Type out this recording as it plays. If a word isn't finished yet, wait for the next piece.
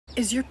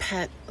Is your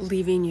pet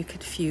leaving you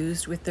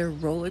confused with their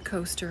roller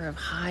coaster of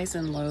highs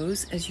and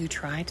lows as you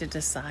try to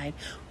decide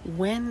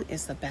when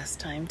is the best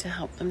time to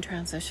help them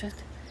transition?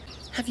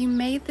 Have you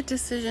made the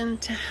decision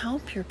to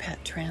help your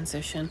pet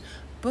transition,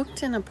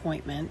 booked an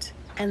appointment,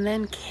 and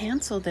then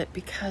canceled it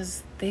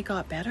because they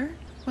got better?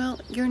 Well,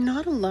 you're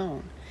not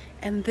alone,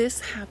 and this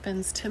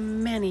happens to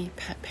many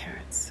pet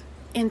parents.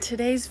 In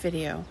today's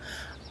video,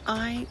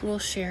 I will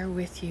share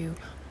with you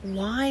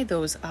why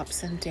those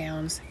ups and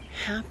downs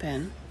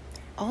happen,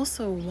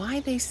 also why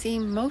they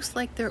seem most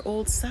like their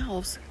old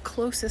selves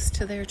closest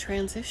to their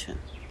transition.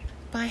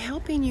 By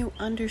helping you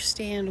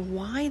understand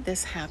why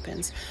this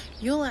happens,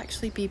 you'll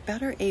actually be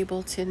better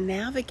able to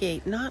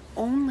navigate not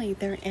only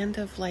their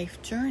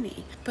end-of-life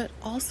journey, but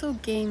also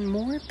gain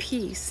more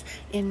peace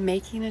in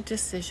making a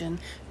decision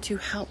to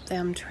help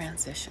them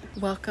transition.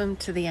 Welcome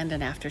to the End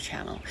and After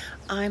channel.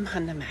 I'm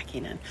Hunda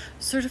Mäkinen,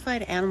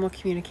 certified animal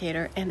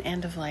communicator and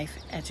end-of-life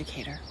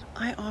educator.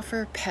 I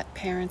offer pet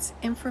parents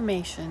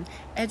information,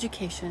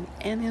 education,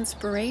 and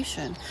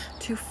inspiration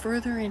to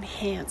further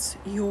enhance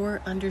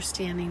your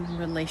understanding and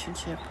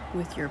relationship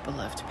with your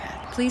beloved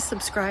pet. Please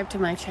subscribe to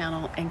my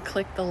channel and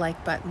click the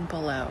like button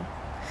below,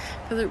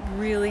 because it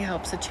really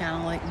helps a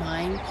channel like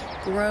mine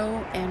grow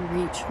and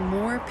reach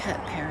more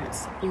pet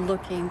parents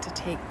looking to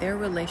take their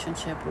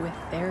relationship with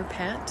their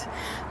pet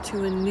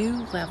to a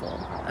new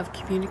level of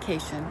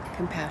communication,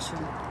 compassion,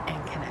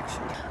 and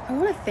connection. I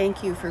want to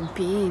thank you for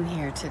being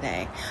here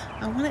today.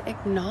 I want to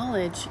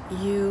acknowledge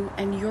you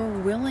and your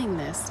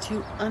willingness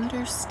to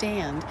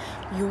understand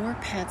your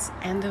pet's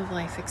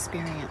end-of-life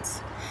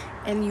experience.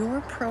 And your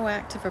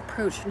proactive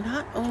approach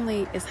not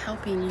only is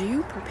helping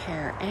you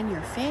prepare and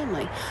your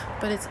family,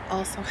 but it's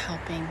also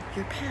helping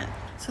your pet.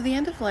 So the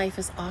end of life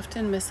is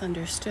often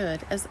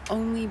misunderstood as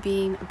only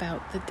being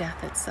about the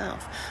death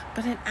itself,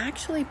 but it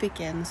actually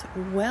begins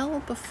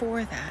well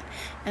before that,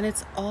 and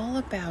it's all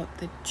about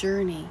the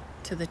journey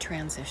to the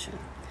transition.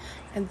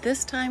 And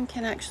this time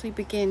can actually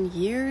begin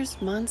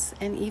years, months,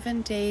 and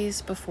even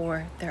days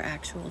before their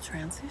actual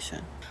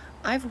transition.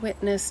 I've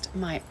witnessed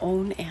my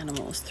own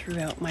animals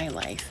throughout my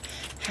life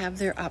have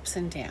their ups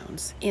and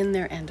downs in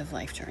their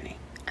end-of-life journey.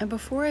 And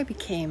before I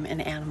became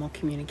an animal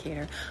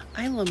communicator,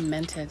 I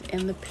lamented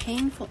in the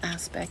painful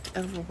aspect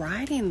of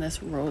riding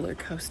this roller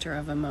coaster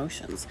of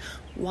emotions,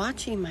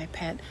 watching my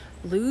pet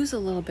lose a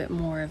little bit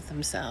more of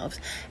themselves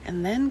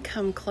and then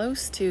come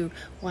close to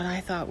what I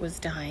thought was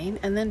dying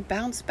and then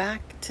bounce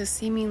back to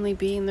seemingly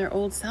being their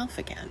old self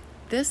again.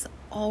 This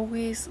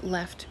always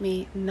left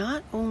me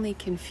not only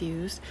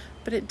confused,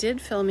 but it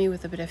did fill me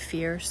with a bit of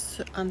fear,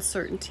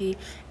 uncertainty,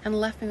 and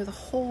left me with a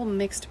whole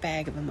mixed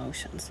bag of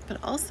emotions. But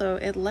also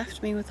it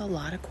left me with a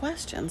lot of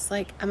questions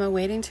like, am I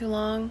waiting too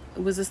long?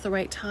 Was this the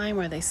right time?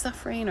 Are they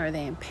suffering? Are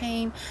they in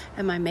pain?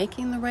 Am I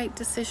making the right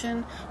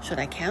decision? Should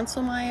I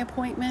cancel my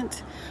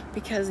appointment?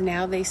 Because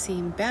now they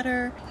seem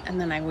better,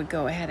 and then I would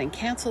go ahead and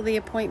cancel the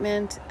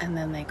appointment, and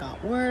then they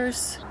got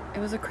worse. It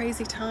was a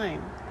crazy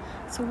time.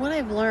 So what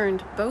I've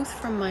learned, both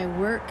from my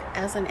work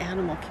as an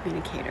animal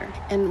communicator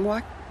and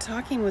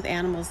talking with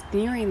animals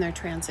nearing their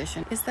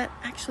transition, is that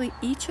actually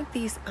each of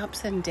these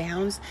ups and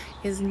downs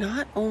is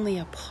not only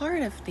a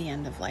part of the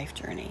end-of-life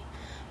journey,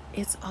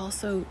 it's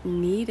also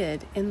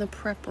needed in the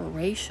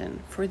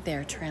preparation for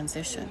their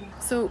transition.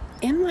 So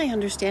in my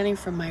understanding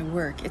from my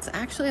work, it's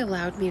actually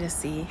allowed me to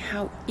see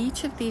how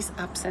each of these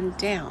ups and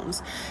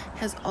downs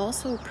has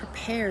also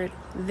prepared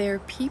their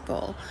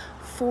people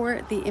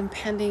for the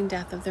impending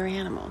death of their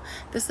animal.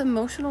 This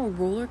emotional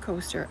roller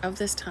coaster of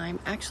this time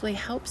actually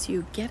helps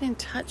you get in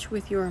touch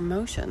with your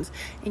emotions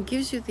and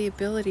gives you the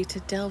ability to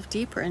delve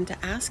deeper into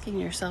asking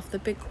yourself the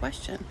big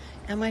question,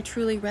 am I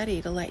truly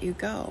ready to let you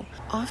go?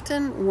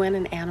 Often when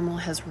an animal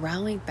has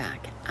rallied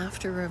back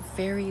after a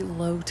very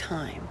low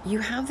time, you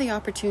have the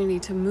opportunity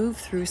to move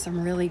through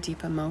some really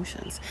deep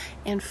emotions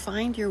and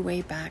find your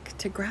way back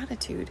to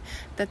gratitude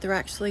that they're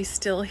actually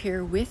still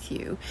here with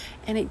you.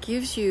 And it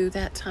gives you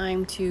that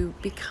time to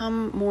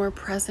become more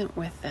present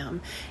with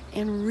them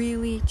and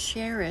really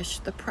cherish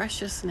the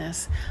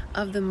preciousness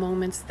of the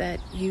moments that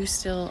you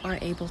still are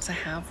able to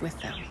have with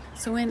them.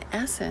 So in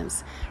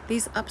essence,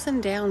 these ups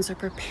and downs are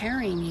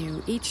preparing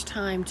you each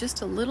time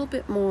just a little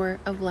bit more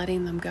of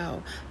letting them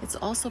go. It's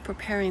also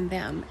preparing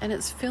them, and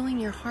it's filling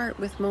your heart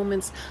with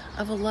moments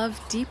of a love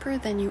deeper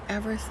than you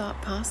ever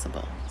thought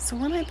possible. So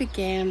when I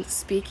began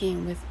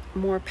speaking with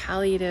more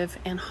palliative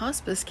and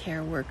hospice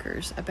care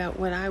workers about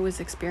what I was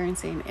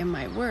experiencing in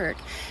my work,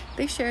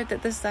 they shared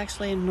that this is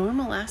actually a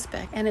normal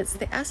aspect, and it's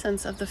the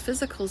essence of the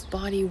physical's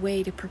body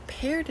way to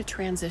prepare to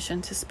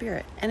transition to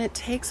spirit. And it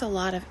takes a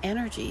lot of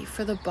energy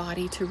for the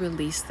body to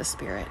release the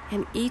spirit.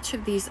 And each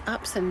of these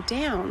ups and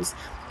downs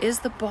is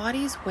the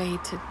body's way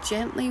to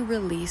gently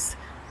release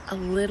a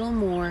little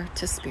more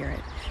to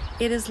spirit.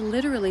 It is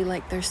literally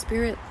like their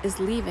spirit is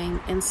leaving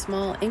in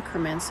small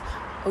increments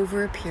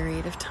over a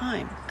period of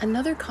time.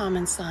 Another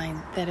common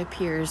sign that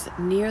appears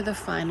near the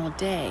final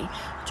day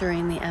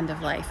during the end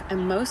of life,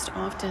 and most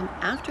often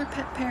after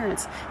pet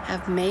parents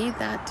have made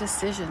that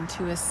decision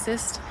to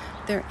assist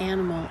their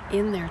animal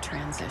in their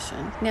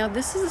transition. Now,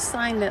 this is a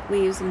sign that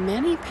leaves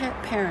many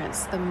pet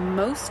parents the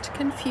most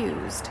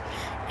confused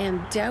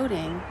and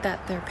doubting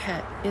that their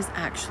pet is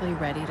actually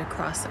ready to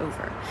cross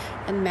over.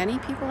 And many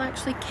people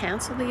actually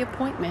cancel the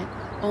appointment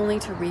only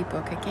to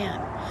rebook again.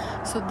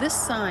 So this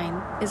sign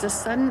is a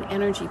sudden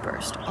energy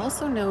burst,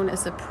 also known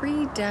as a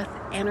pre-death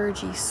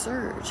energy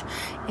surge,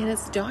 and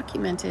it's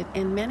documented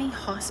in many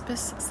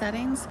hospice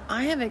settings.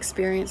 I have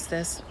experienced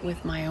this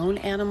with my own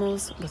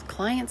animals, with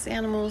clients'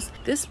 animals.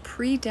 This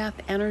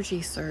pre-death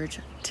energy surge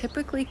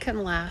typically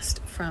can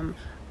last from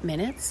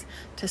minutes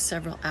to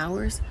several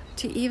hours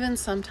to even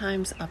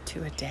sometimes up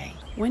to a day.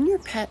 When your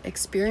pet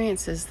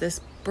experiences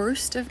this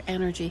burst of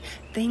energy,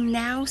 they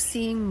now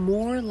seem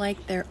more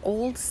like their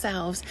old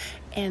selves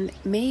and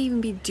may even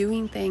be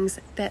doing things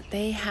that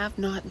they have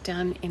not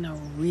done in a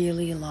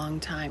really long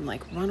time,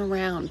 like run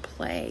around,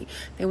 play.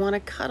 They want to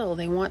cuddle,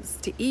 they want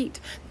to eat,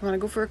 they want to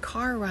go for a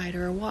car ride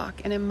or a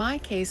walk. And in my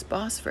case,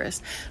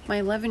 Bosphorus, my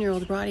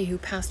 11-year-old Roddy who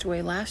passed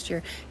away last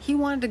year, he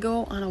wanted to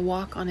go on a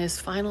walk on his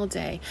final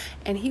day,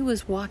 and he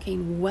was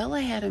walking well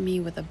ahead of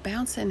me with a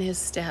bounce in his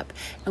step,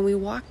 and we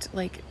walked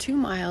like 2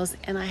 miles,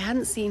 and I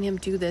hadn't seen him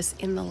do this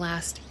in the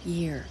last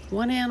year.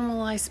 One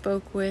animal I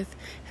spoke with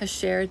has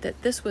shared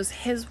that this was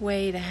his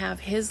way to have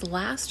his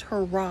last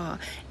hurrah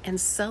and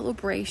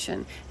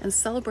celebration and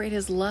celebrate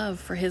his love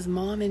for his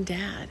mom and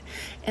dad.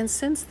 And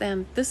since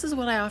then, this is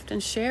what I often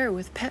share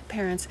with pet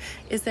parents,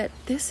 is that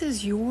this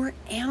is your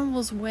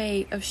animal's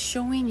way of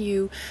showing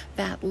you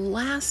that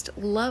last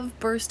love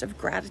burst of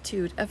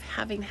gratitude of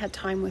having had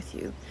time with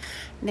you.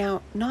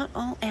 Now, not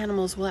all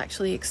animals will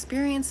actually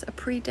experience a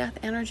pre-death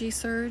energy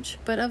surge,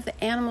 but of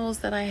the animals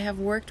that I have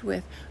worked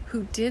with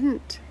who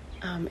didn't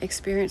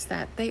experience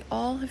that, they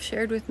all have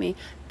shared with me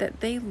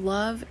that they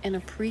love and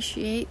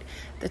appreciate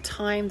the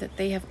time that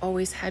they have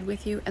always had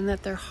with you, and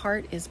that their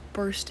heart is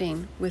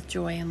bursting with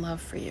joy and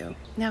love for you.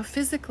 Now,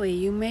 physically,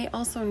 you may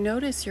also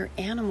notice your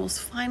animal's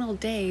final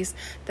days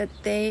that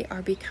they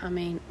are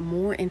becoming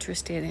more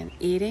interested in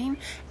eating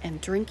and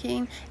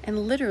drinking, and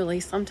literally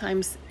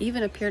sometimes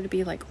even appear to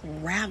be like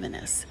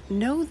ravenous.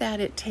 Know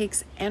that it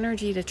takes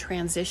energy to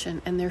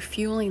transition, and they're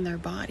fueling their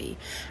body.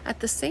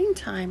 At the same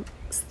time,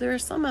 there are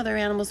some other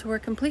animals who are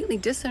completely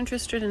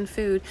disinterested in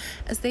food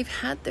as they've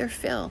had their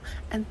fill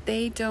and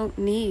they don't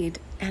need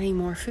any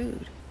more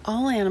food.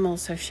 All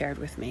animals have shared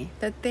with me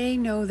that they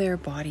know their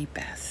body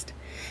best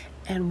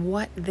and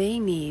what they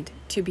need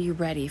to be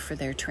ready for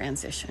their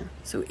transition.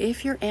 So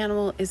if your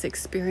animal is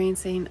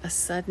experiencing a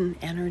sudden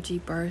energy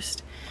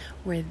burst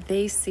where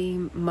they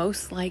seem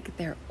most like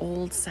their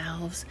old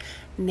selves,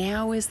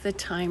 now is the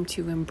time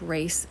to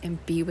embrace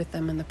and be with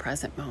them in the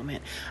present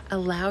moment.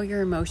 Allow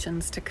your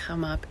emotions to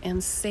come up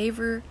and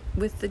savor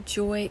with the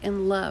joy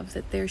and love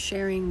that they're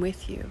sharing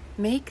with you.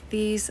 Make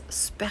these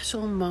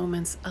special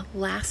moments a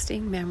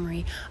lasting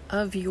memory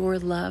of your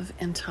love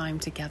and time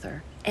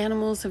together.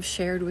 Animals have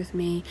shared with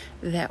me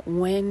that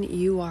when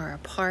you are a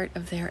part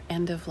of their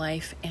end of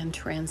life and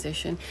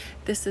transition,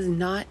 this is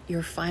not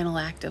your final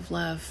act of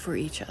love for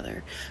each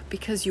other,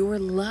 because your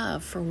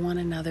love for one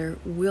another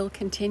will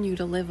continue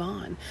to live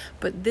on.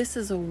 But this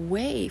is a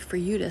way for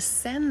you to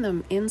send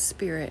them in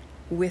spirit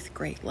with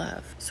great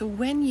love. So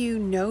when you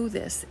know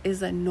this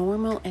is a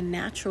normal and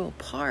natural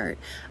part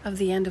of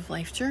the end of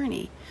life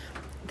journey,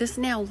 this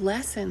now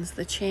lessens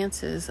the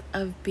chances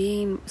of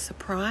being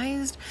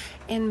surprised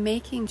and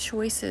making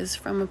choices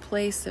from a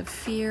place of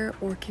fear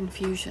or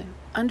confusion.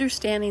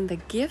 Understanding the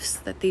gifts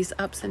that these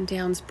ups and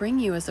downs bring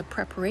you as a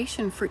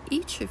preparation for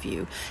each of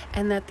you,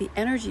 and that the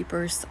energy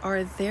bursts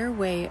are their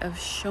way of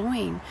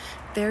showing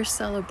their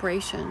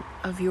celebration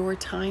of your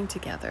time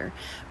together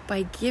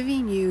by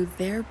giving you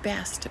their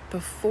best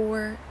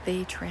before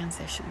they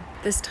transition.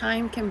 This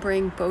time can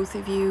bring both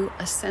of you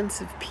a sense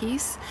of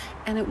peace,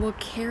 and it will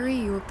carry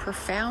your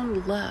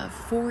profound love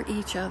for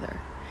each other.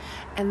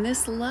 And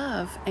this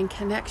love and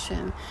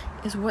connection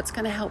is what's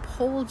going to help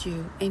hold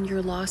you in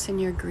your loss and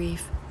your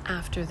grief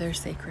after their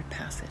sacred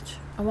passage.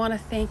 I want to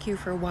thank you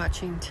for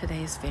watching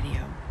today's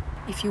video.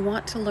 If you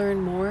want to learn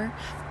more,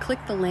 click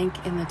the link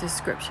in the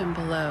description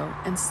below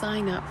and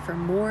sign up for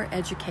more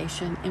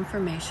education,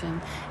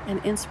 information,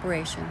 and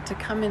inspiration to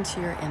come into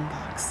your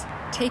inbox.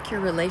 Take your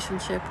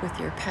relationship with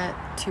your pet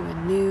to a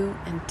new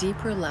and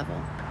deeper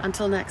level.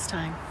 Until next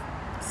time,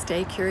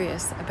 stay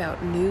curious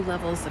about new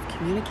levels of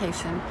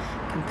communication,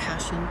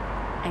 compassion,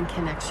 and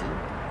connection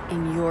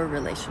in your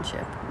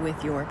relationship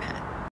with your pet.